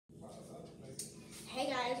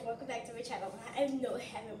welcome back to my channel. I know I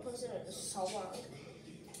haven't posted in so long,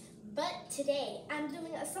 but today I'm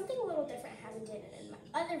doing something a little different I haven't done in my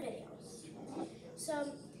other videos.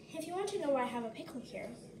 So if you want to know why I have a pickle here,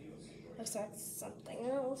 looks like something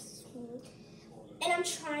else. And I'm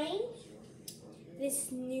trying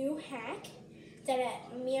this new hack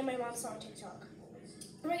that me and my mom saw on TikTok.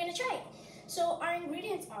 We're gonna try it. So our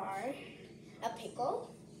ingredients are a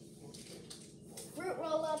pickle, fruit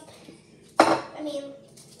roll-up. I mean,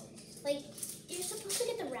 like, you're supposed to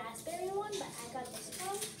get the raspberry one, but I got this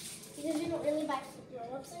one because we don't really buy fruit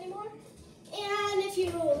roll-ups anymore. And if you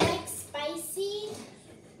like spicy,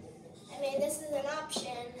 I mean, this is an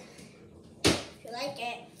option. If you like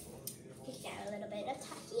it, you can add a little bit of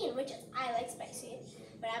tahini, which is, I like spicy,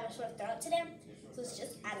 but I have a sore throat today, so let's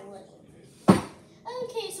just add a little.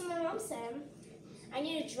 Okay, so my mom said I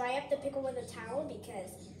need to dry up the pickle with a towel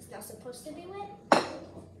because it's not supposed to be wet.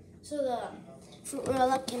 So the fruit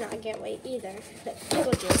roll-up cannot get wet either. The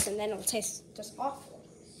pickle juice, and then it'll taste just awful.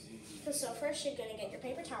 So first you're gonna get your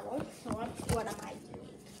paper towel. So what am I doing?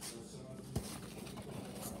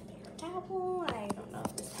 Paper towel. I don't know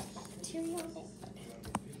if this has bacteria on it.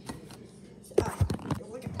 So,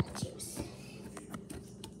 look at that juice.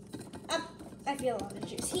 I feel a lot of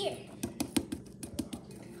juice here.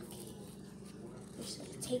 Just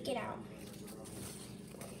take it out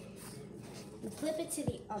and flip it to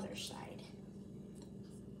the other side.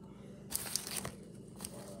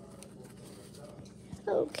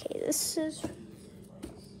 Okay, this is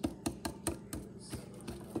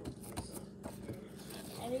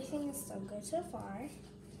everything is so good so far.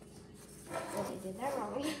 Oh, I did that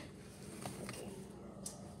wrong. Okay.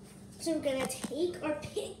 So we're gonna take our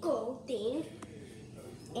pickle thing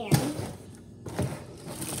and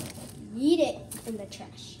eat it in the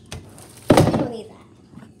trash. We don't need that.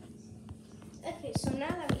 Okay, so now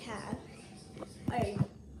that we have our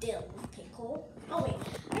dill pickle. Oh wait,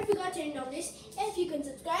 I forgot to notice, if you can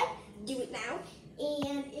subscribe, do it now.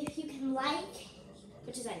 And if you can like,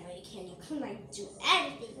 which is I know you can like do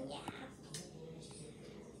everything, yeah.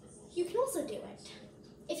 You can also do it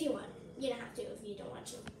if you want. You don't have to if you don't want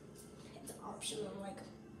to. It's optional, like,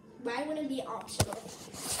 why wouldn't it be optional?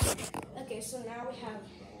 Okay, so now we have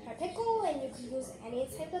our pickle, and you can use any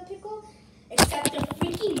type of pickle except the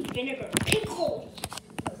freaking vinegar pickle.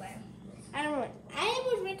 I don't know. I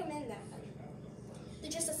would recommend that one. They're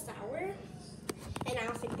just a sour, and I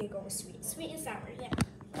don't think they go with sweet. Sweet and sour, yeah.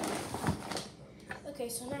 Okay,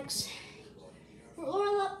 so next,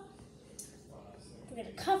 roll up. We're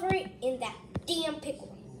gonna cover it in that damn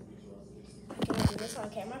pickle. I'm gonna do this on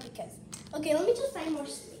camera because. Okay, let me just find more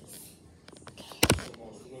space.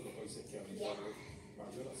 Yeah.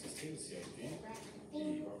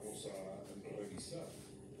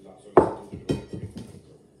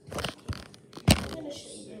 I'm gonna show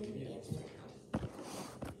you the ingredients now.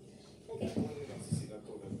 Okay.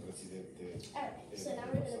 Alright, so now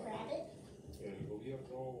we're gonna grab it.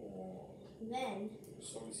 Then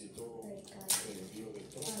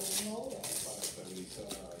roll it.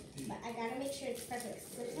 But I gotta make sure it's perfect.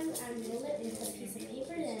 Sometimes I roll it with a piece of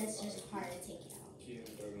paper, then it's just hard to take it out.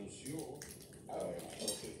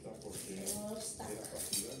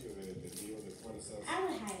 I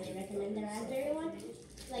would highly recommend the raspberry one.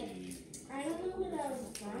 Like, I don't know what I was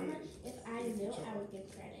from. If I knew, I would give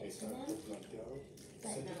credit to them.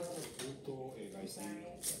 But no. I'm sorry,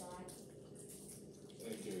 I forgot.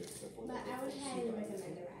 But I would highly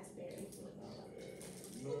recommend the raspberry.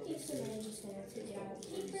 Okay, so now I'm just going to take it out of the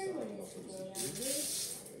paper when it's going out of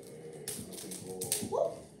this.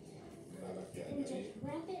 Whoop! And just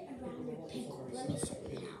wrap it around the pickle. Let me show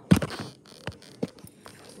you how.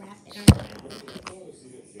 Wrap it around the pickle.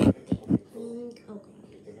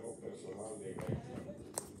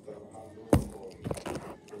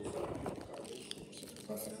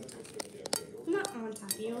 Not on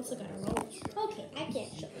top, you also gotta roll it. Okay, I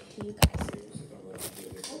can't show it to you guys.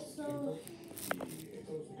 Also,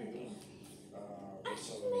 okay. I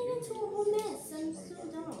just made it into a whole mess. I'm so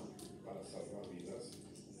dumb.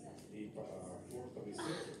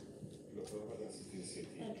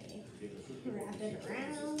 Okay, wrap it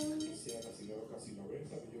around.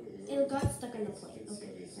 It got stuck on the plate.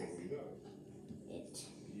 Okay,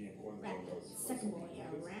 wrap it. Second way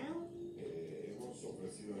around.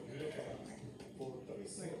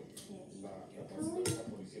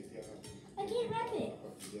 I can't wrap it.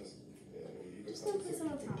 Just gonna put some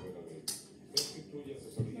on top.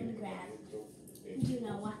 Then grab. You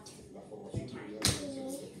know what? Your time.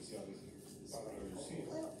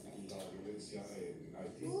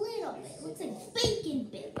 Little bit. Looks like bacon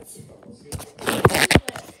bits.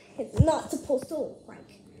 It's not supposed to look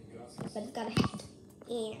like, but it's got a hat.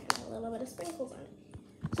 and a little bit of sprinkles on it.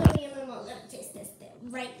 So me and my mom are gonna taste this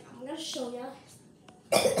right now. I'm gonna show you.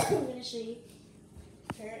 I'm gonna show you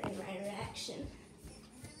her and my reaction.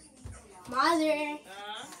 Mother,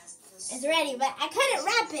 it's ready, but I couldn't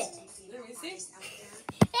wrap it. Let me see.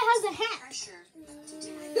 It has a hat.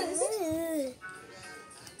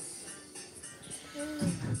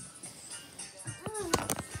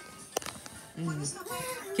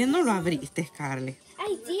 ¿Quién no lo abriste, Scarlett?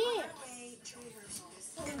 I did.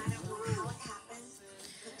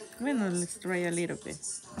 Bueno, let's try a little bit.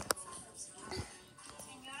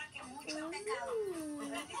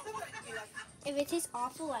 If it tastes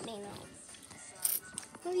awful, let me know.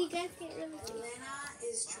 Well, you guys can't really see.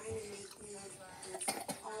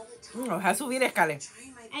 Lo vas a subir, Scarlett.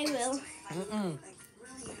 I will.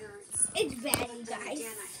 It's bad, you guys.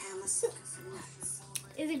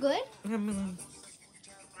 Is it good?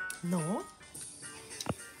 No.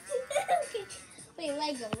 Okay. Wait,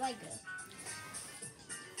 Lego.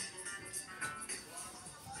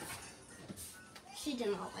 She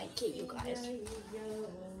did not like it, you guys.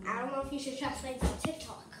 I don't know if you should trust things on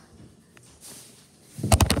TikTok.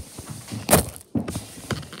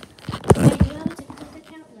 Do you have a TikTok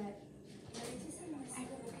account?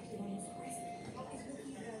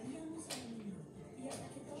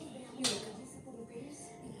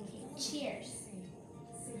 Cheers.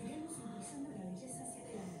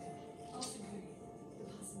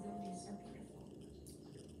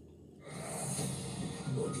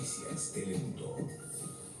 Noticias Telemundo.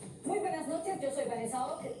 Muy buenas noches, yo soy Vanessa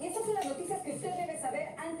Ock y estas son las noticias que usted debe saber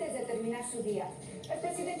antes de terminar su día. El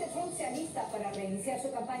presidente Trump se alista para reiniciar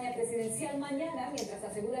su campaña presidencial mañana mientras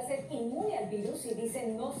asegura ser inmune al virus y dice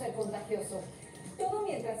no ser contagioso. Todo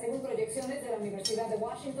mientras, según proyecciones de la Universidad de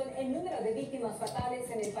Washington, el número de víctimas fatales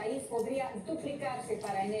en el país podría duplicarse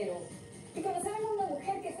para enero. Y conocerán a una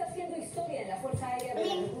mujer que está haciendo historia en la Fuerza Aérea de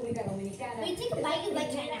la República Dominicana. Wait, take a bite, you like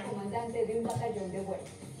Es right now. comandante de un batallón de vuelo.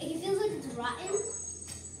 It feels like it's rotten,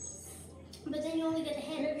 but then you only get the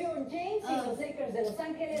hand. LeBron James y los Lakers de Los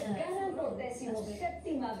Ángeles ganan por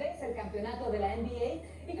 17ª vez el campeonato de la NBA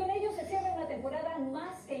y con ello se cierra una temporada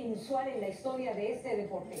más que inusual en la historia de este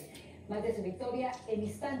deporte. Más de su victoria en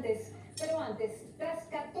instantes, pero antes, tras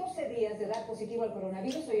 14 días de dar positivo al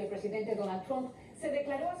coronavirus, hoy el presidente Donald Trump se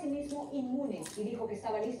declaró a sí mismo inmune y dijo que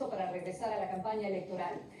estaba listo para regresar a la campaña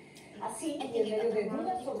electoral. Así, y en medio de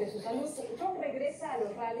dudas sobre su salud, Trump regresa a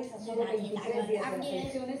los rallies a solo 23 días de las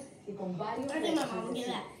elecciones y con varios retos ante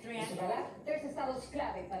sí. En su radar, 3 estados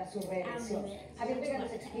clave para su reelección. Javier Vega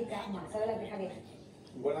nos explica más. Adelante, Javier.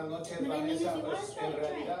 Buenas noches, Vanessa. Pues, en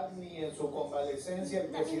realidad, ni en su convalecencia el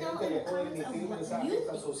presidente dejó de emitir mensajes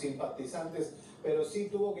a sus simpatizantes, pero sí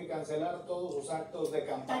tuvo que cancelar todos sus actos de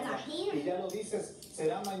campaña. Y ya lo dices,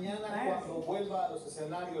 será mañana cuando vuelva a los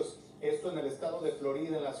escenarios. Esto en el estado de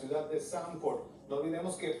Florida, en la ciudad de Sanford. No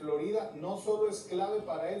olvidemos que Florida no solo es clave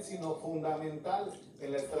para él, sino fundamental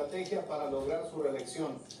en la estrategia para lograr su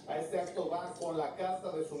reelección. A este acto va con la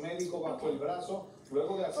carta de su médico bajo el brazo,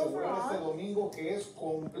 luego de asegurar este domingo que es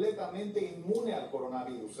completamente inmune al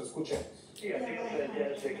coronavirus. Escuchemos. Yeah, I feel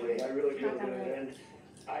fantastically. I really feel good. And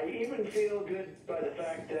I even feel good by the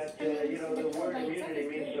fact that, the word immunity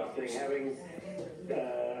means something.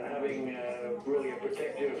 Having really a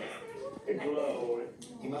protective glow.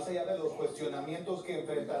 Y más allá de los cuestionamientos que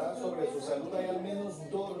enfrentará sobre su salud, hay al menos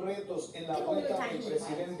 2 retos en la vuelta del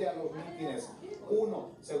presidente a los mítines.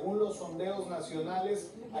 Uno, según los sondeos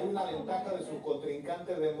nacionales, hay una ventaja de su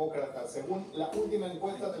contrincante demócrata. Según la última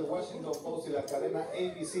encuesta del Washington Post y la cadena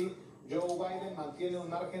ABC, Joe Biden mantiene un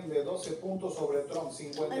margen de 12 puntos sobre Trump,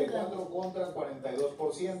 54 contra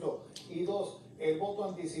 42%. Y 2, el voto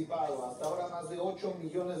anticipado. Hasta ahora más de 8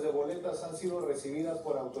 millones de boletas han sido recibidas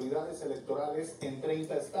por autoridades electorales en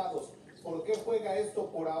 30 estados. ¿Por qué juega esto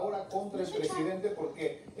por ahora contra el presidente?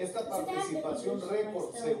 Porque esta participación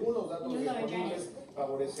récord, según los datos disponibles,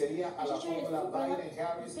 favorecería a la fórmula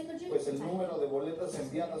Biden-Harris, pues el número de boletas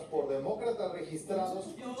enviadas por demócratas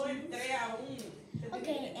registrados. Yo doy 3-1.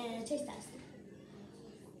 Okay, and taste test.